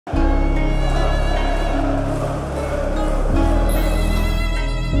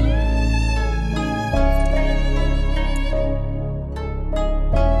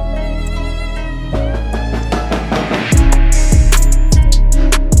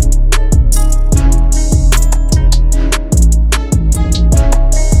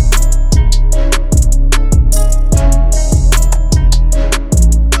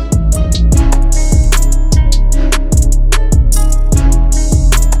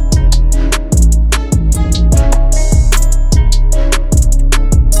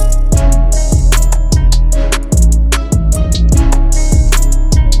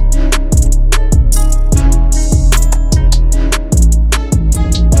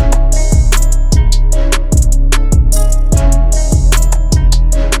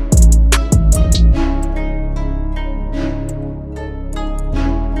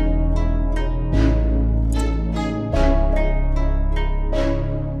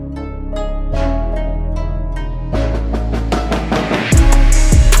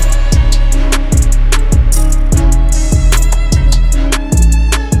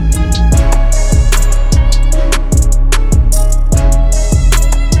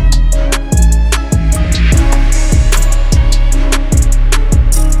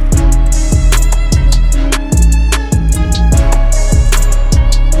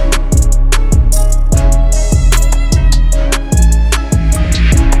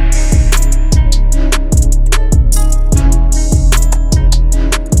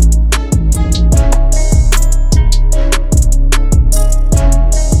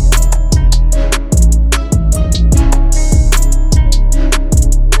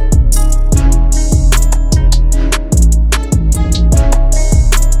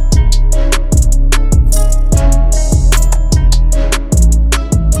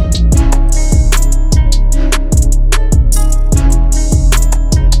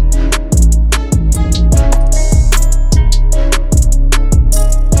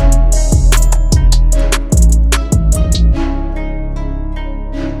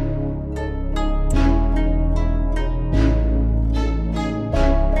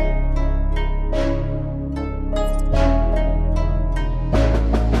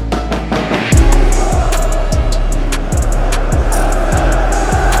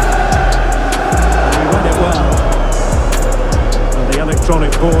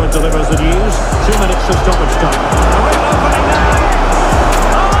electronic board delivers the news. 2 minutes of stoppage time. A real opening now.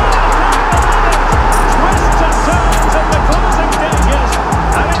 Twists and turns in the closing stages,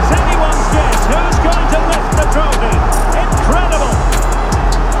 and it's anyone's guess who's going to lift the trophy. Incredible!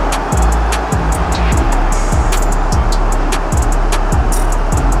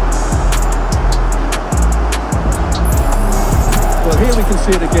 Well, here we can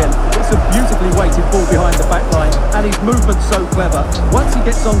see it again. It's a beautifully weighted ball behind the back line, and his movement's so clever. Once he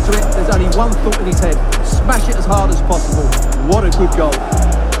gets onto it, there's only one thought in his head: smash it as hard as possible. What a good goal.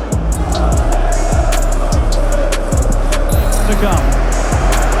 To come.